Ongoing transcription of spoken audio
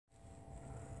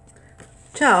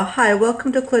Ciao, hi,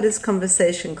 welcome to Claudia's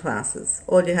Conversation Classes.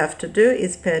 All you have to do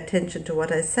is pay attention to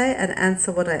what I say and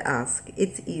answer what I ask.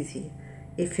 It's easy.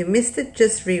 If you missed it,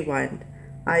 just rewind.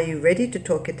 Are you ready to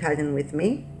talk Italian with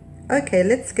me? Okay,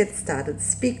 let's get started.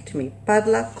 Speak to me.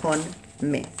 Parla con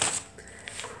me.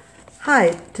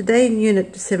 Hi, today in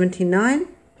Unit 79,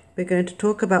 we're going to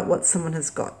talk about what someone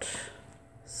has got.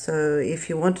 So if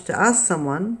you wanted to ask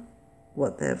someone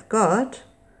what they've got,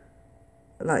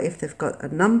 like if they've got a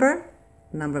number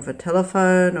of a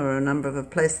telephone or a number of a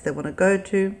place they want to go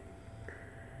to.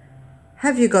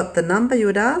 Have you got the number, you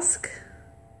would ask?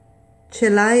 Ce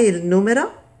l'hai il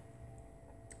numero?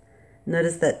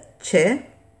 Notice that ce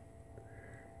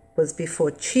was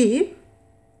before ci.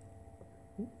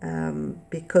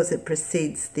 Because it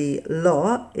precedes the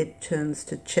lo, it turns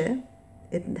to ce.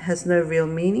 It has no real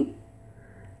meaning.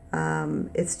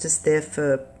 It's just there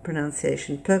for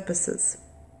pronunciation purposes.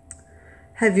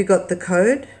 Have you got the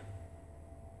code?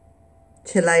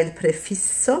 Ce l'hai il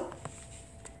prefisso?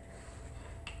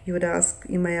 You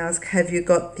may ask, have you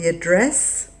got the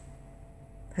address?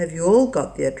 Have you all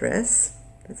got the address?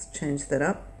 Let's change that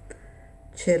up.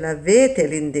 Ce l'avete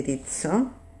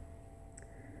l'indirizzo?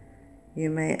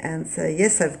 You may answer,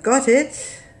 yes, I've got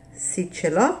it. Sì, ce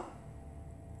l'ho.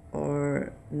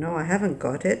 Or, no, I haven't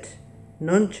got it.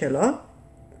 Non ce l'ho.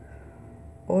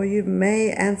 Or you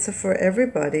may answer for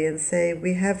everybody and say,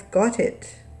 we have got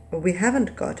it. Or we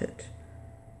haven't got it.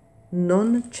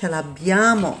 Non ce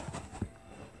l'abbiamo.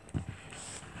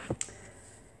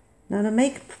 Now to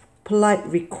make polite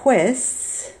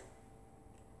requests,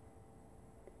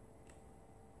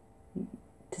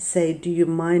 to say, do you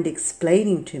mind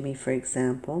explaining to me, for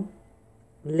example,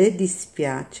 le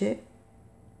dispiace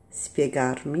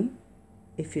spiegarmi,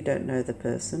 if you don't know the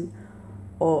person,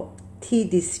 or ti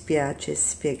dispiace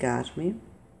spiegarmi.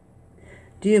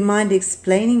 Do you mind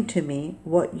explaining to me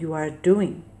what you are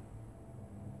doing?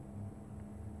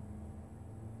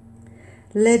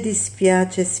 Le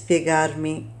dispiace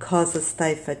spiegarmi cosa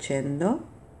stai facendo?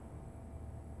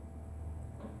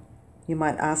 You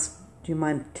might ask, do you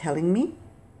mind telling me?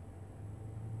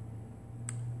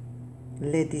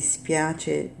 Le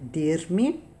dispiace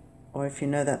dirmi, or if you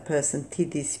know that person, ti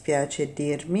dispiace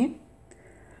dirmi.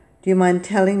 Do you mind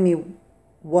telling me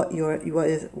what you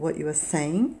are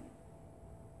saying?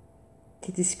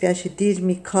 Ti dispiace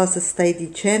dirmi cosa stai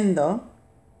dicendo?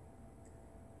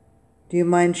 Do you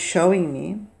mind showing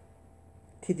me?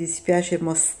 Ti dispiace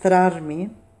mostrarmi?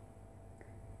 Do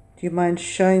you mind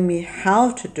showing me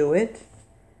how to do it?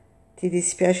 Ti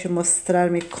dispiace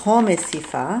mostrarmi come si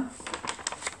fa?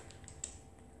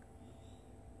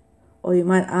 Or you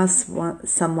might ask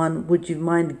someone, would you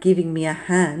mind giving me a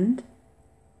hand?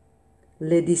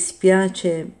 Le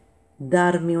dispiace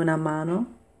darmi una mano?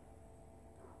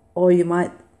 Or you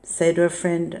might say to a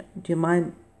friend, do you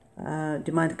mind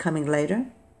coming later?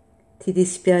 Ti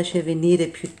dispiace venire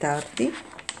più tardi?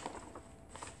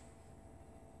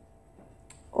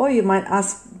 Or you might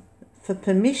ask for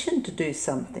permission to do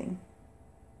something.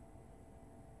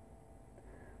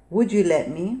 Would you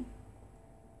let me?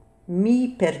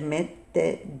 Mi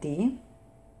permette di?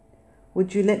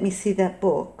 Would you let me see that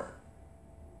book?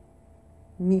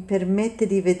 Mi permette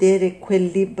di vedere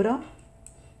quel libro?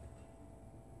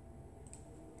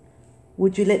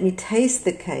 Would you let me taste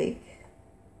the cake?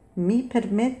 Mi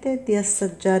permette di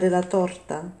assaggiare la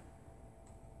torta?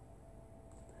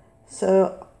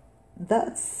 So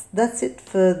that's it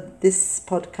for this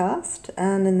podcast,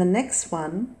 and in the next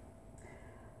one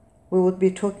we will be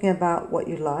talking about what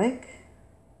you like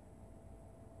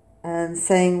and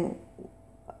saying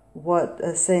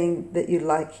that you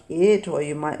like it, or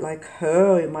you might like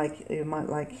her, or you might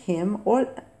like him,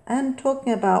 and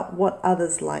talking about what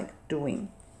others like doing.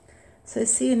 So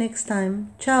see you next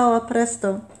time. Ciao, a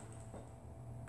presto.